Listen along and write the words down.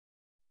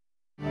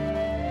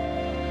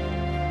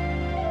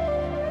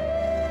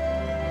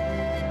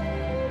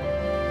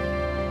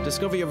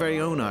Discover your very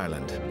own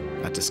Ireland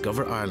at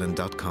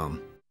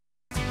discoverireland.com.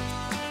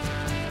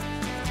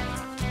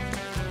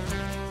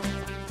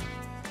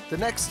 The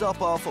next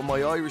stop off on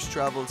my Irish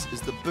travels is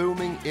the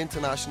booming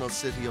international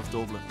city of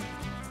Dublin.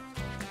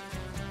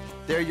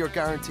 There you're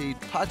guaranteed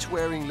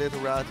patch-wearing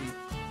literati,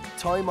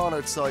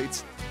 time-honoured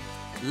sights,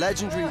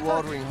 legendary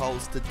watering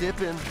holes to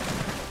dip in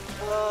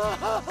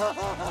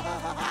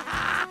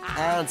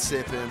and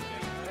sip in,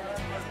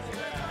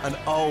 and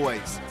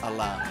always a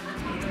laugh.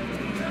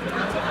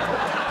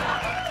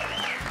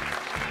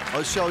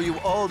 I'll show you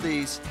all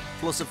these,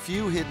 plus a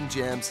few hidden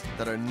gems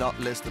that are not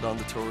listed on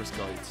the tourist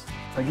guides.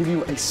 I give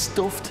you a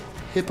stuffed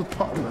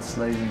hippopotamus,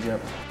 ladies and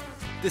gentlemen.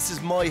 This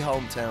is my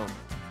hometown,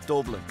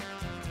 Dublin.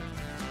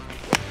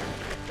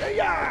 There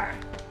you are!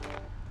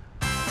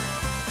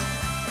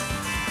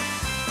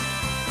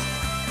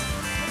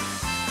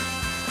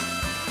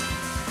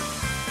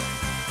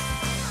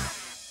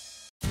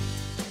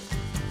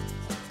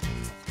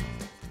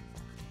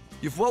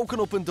 You've woken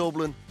up in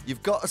Dublin,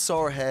 you've got a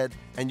sore head,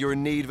 and you're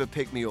in need of a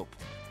pick-me-up.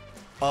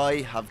 I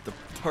have the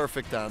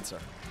perfect answer.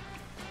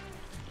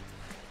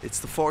 It's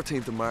the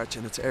 14th of March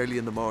and it's early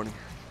in the morning.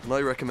 And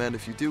I recommend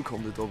if you do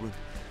come to Dublin,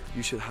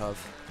 you should have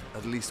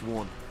at least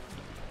one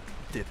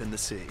dip in the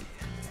sea.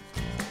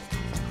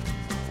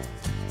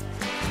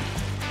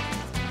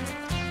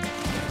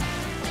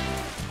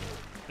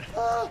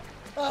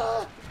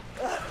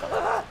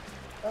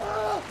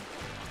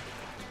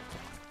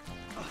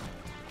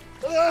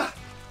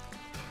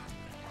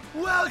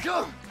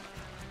 Welcome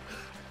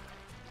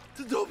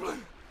to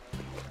Dublin.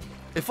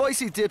 If I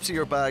see dips in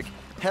your bag,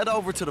 head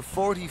over to the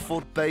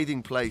 40-foot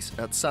bathing place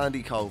at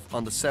Sandycove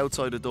on the south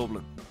side of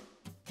Dublin.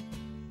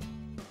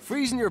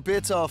 Freezing your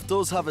bits off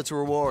does have its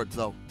rewards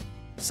though.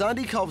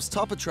 Sandycove's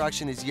top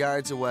attraction is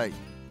yards away,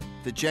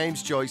 the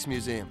James Joyce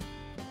Museum.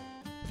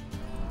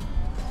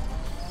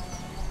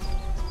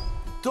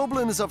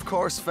 Dublin is of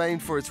course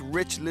famed for its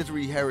rich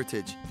literary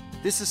heritage.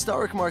 This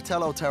historic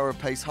Martello Tower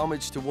pays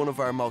homage to one of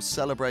our most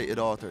celebrated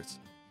authors.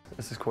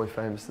 This is quite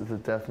famous, the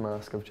death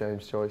mask of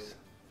James Joyce.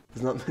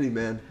 There's not many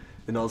men,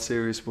 in all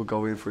seriousness, will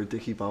go in for a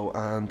dicky bow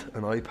and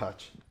an eye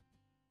patch.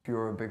 If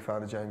you're a big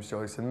fan of James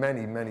Joyce, and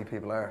many, many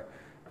people are,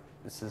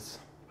 this is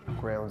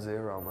ground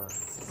zero, man.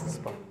 This is the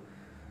spot.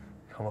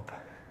 Come up.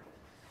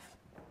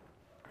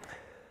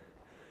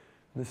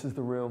 This is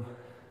the room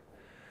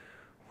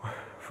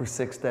for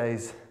 6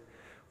 days.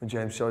 When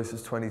James Joyce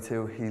was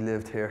 22, he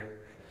lived here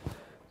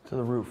to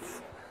the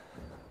roof.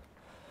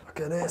 Look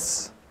at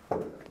this.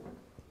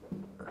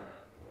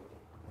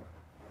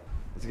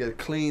 To get a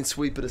clean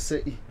sweep of the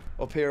city.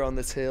 Up here on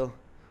this hill,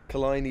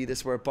 Killiney,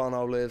 this is where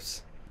Bono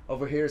lives.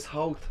 Over here's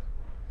Howth,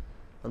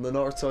 on the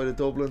north side of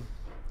Dublin,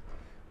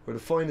 where the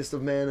finest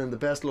of men and the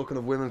best looking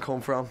of women come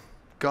from.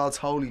 God's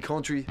holy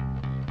country.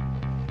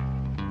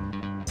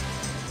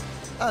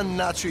 And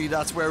naturally,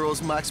 that's where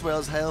us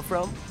Maxwells hail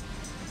from.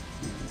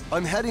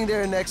 I'm heading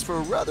there next for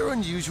a rather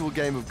unusual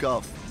game of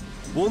golf.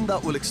 One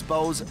that will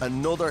expose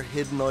another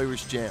hidden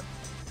Irish gem.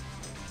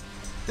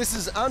 This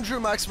is Andrew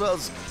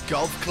Maxwell's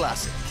Golf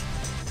Classic.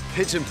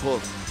 Pitch and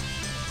putt.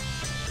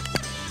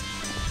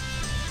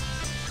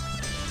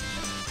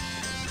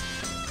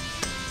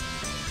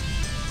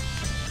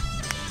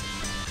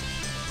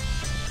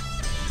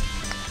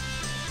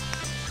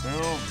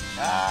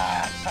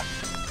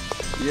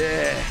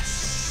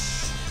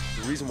 Yes!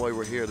 The reason why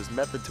we're here, there's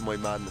method to my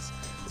madness.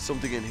 There's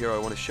something in here I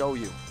want to show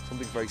you.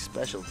 Something very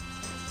special.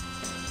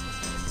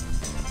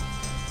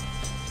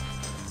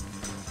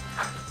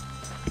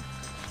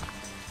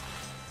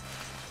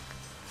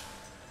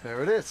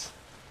 There it is.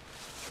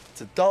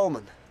 It's a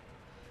dolmen,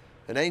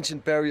 an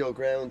ancient burial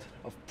ground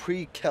of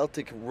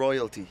pre-Celtic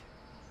royalty.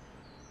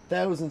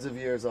 Thousands of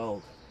years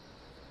old.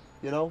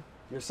 You know,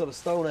 your sort of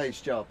Stone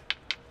Age job.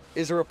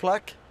 Is there a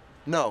plaque?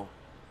 No.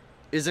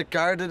 Is it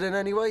guarded in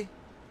any way?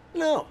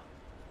 No.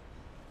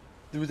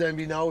 Do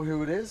we know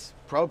who it is?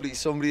 Probably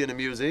somebody in a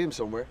museum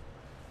somewhere.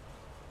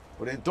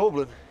 But in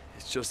Dublin,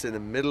 it's just in the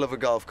middle of a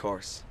golf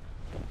course.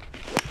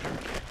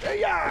 There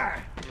you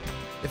are!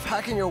 If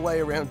hacking your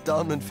way around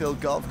diamond-filled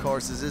golf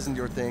courses isn't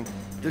your thing,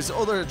 there's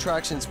other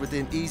attractions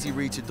within easy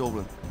reach of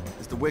Dublin.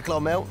 There's the Wicklow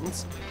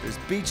Mountains, there's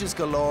beaches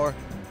galore,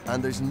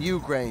 and there's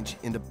Newgrange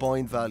in the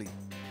Boyne Valley.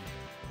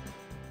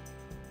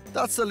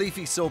 That's the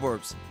leafy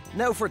suburbs.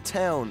 Now for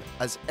town,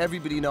 as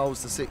everybody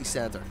knows the city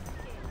centre.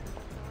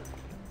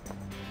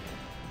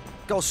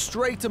 Go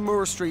straight to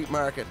Moore Street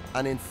Market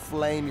and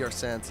inflame your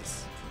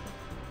senses.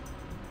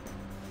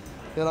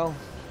 You know,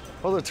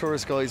 other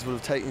tourist guides would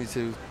have taken you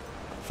to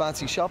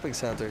fancy shopping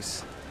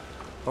centres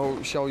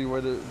or show you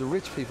where the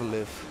rich people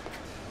live.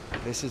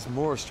 This is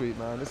Moore Street,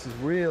 man. This is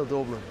real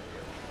Dublin.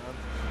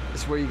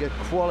 This is where you get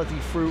quality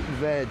fruit and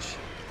veg.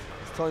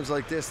 It's times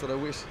like this that I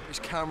wish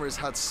cameras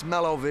had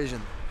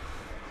smell-o-vision.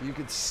 You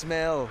could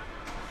smell.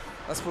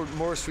 That's what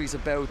Moore Street's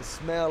about. The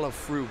smell of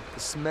fruit, the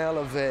smell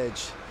of veg,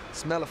 the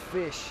smell of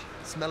fish,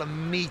 the smell of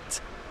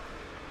meat,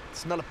 the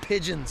smell of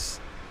pigeons,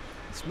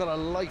 the smell of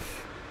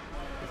life.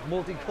 It's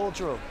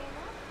multicultural.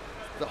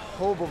 The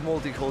hub of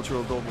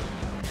multicultural Dublin.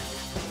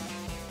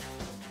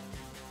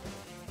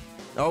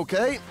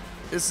 Okay,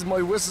 this is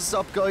my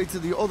whistle-stop guide to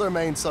the other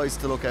main sites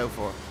to look out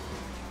for.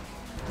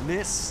 And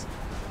this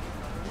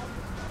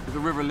is the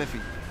River Liffey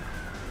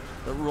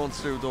that runs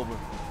through Dublin.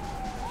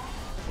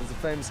 There's a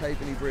famous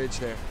halfpenny bridge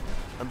there.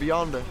 And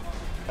beyond it,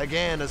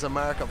 again as a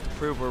mark-up to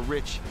prove we're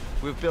rich,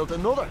 we've built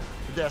another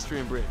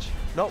pedestrian bridge.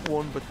 Not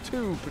one, but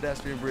two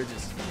pedestrian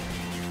bridges.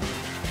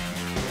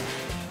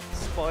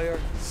 Spire,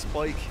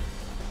 Spike,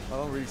 I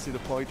don't really see the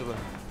point of it,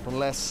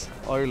 unless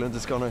Ireland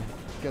is gonna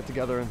get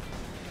together and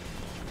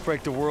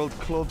break the world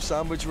club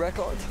sandwich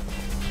record.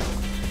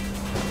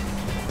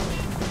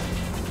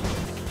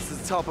 This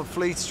is the top of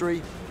Fleet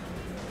Street.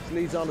 It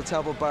leads on to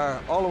Temple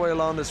Bar, all the way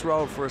along this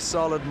road for a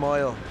solid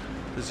mile.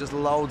 There's just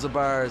loads of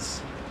bars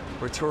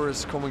where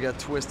tourists come and get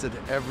twisted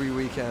every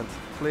weekend.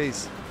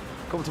 Please,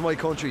 come to my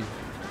country,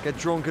 get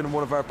drunk in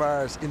one of our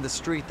bars in the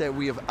street that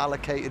we have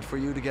allocated for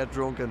you to get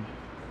drunk in.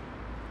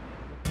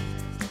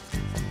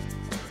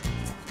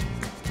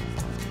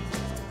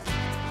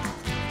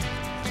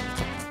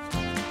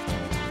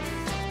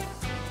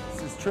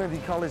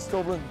 Trinity College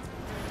Dublin.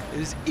 It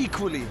is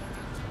equally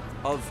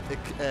of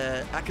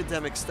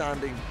academic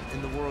standing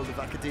in the world of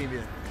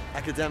academia.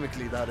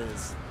 Academically, that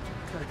is.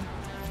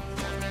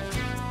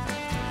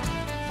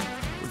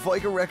 If I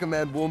can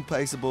recommend one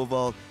place above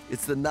all,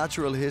 it's the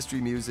Natural History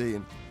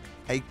Museum,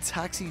 a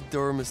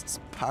taxidermist's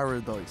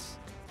paradise.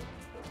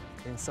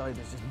 Inside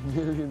there's just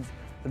millions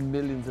and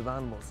millions of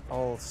animals,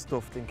 all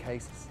stuffed in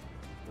cases.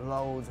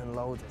 Loads and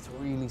loads. It's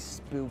really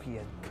spooky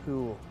and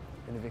cool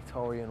in a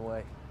Victorian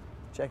way.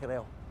 Check it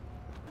out.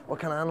 What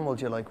kind of animal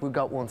do you like? We've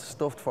got one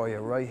stuffed for you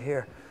right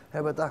here. How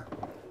about that?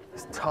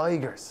 It's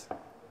tigers.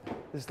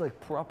 This is like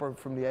proper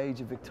from the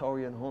age of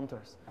Victorian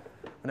hunters.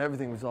 And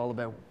everything was all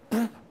about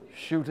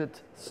shoot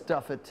it,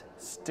 stuff it,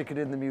 stick it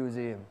in the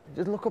museum.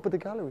 Just look up at the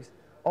galleries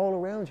all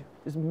around you.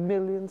 There's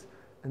millions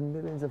and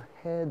millions of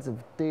heads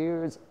of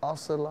deers,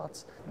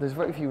 ocelots. There's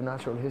very few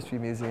natural history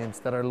museums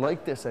that are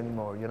like this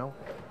anymore, you know?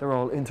 They're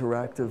all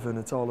interactive and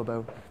it's all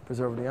about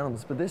preserving the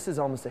animals. But this is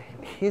almost a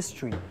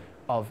history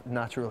of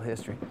natural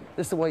history.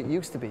 This is the way it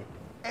used to be.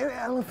 An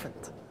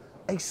elephant,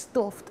 a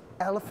stuffed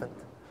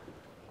elephant.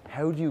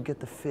 How do you get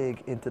the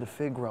fig into the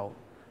fig roll?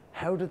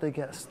 How did they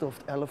get a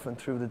stuffed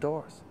elephant through the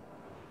doors?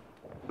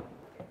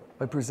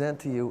 I present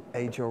to you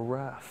a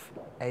giraffe,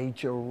 a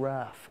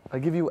giraffe. I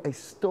give you a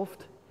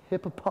stuffed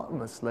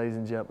hippopotamus, ladies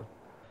and gentlemen.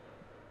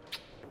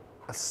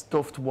 A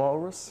stuffed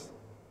walrus.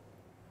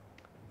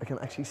 I can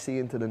actually see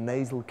into the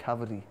nasal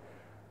cavity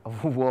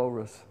of a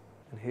walrus.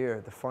 And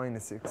here, the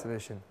finest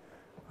exhibition.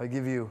 I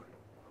give you,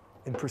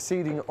 in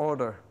preceding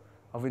order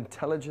of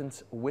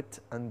intelligence, wit,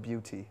 and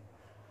beauty,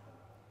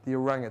 the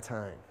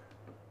orangutan,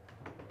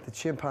 the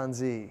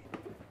chimpanzee,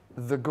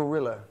 the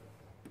gorilla,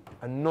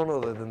 and none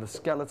other than the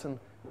skeleton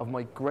of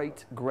my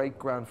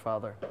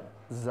great-great-grandfather,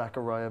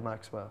 Zachariah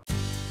Maxwell.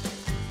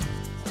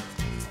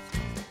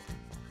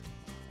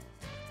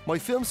 My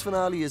film's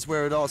finale is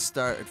where it all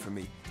started for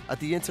me, at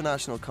the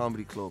International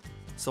Comedy Club,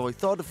 so I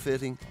thought it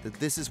fitting that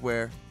this is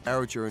where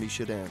our journey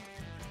should end.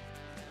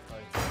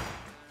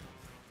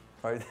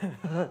 All right,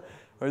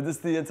 this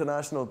is the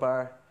International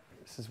Bar.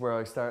 This is where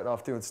I started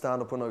off doing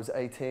stand-up when I was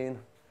 18.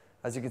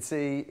 As you can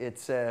see,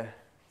 it's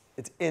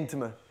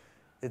intimate.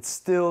 It's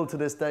still, to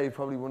this day,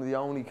 probably one of the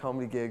only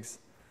comedy gigs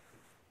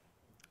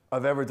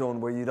I've ever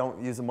done where you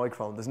don't use a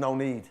microphone. There's no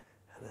need.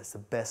 And it's the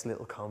best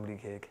little comedy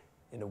gig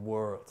in the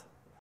world.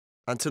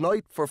 And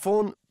tonight, for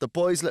fun, the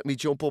boys let me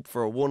jump up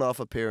for a one-off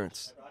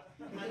appearance.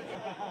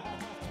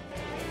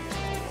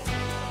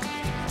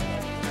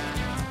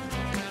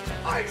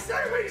 I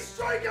say we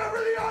strike over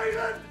the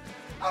island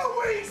and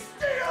we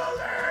steal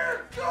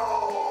their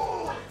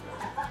gold!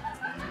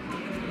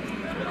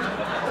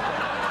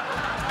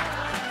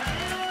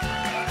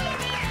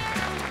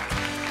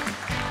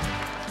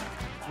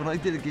 When I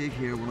did a gig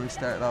here, when I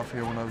started off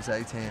here when I was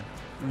 18, there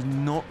was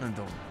nothing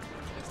done.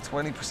 It's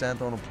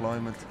 20%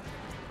 unemployment.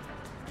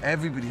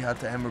 Everybody had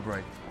to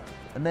emigrate.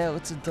 And now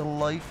it's a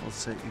delightful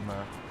city,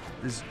 man.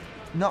 There's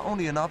not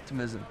only an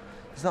optimism,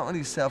 it's not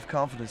only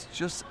self-confidence,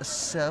 just a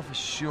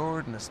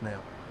self-assuredness now.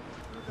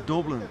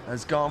 Dublin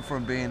has gone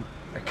from being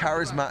a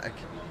charismatic,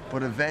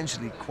 but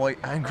eventually quite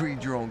angry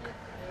drunk,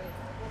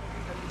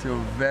 to a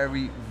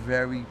very,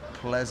 very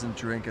pleasant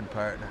drinking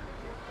partner.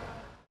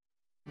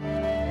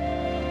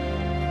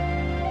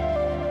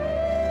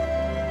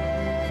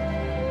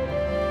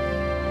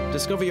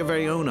 Discover your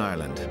very own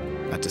Ireland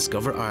at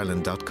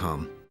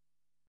discoverireland.com.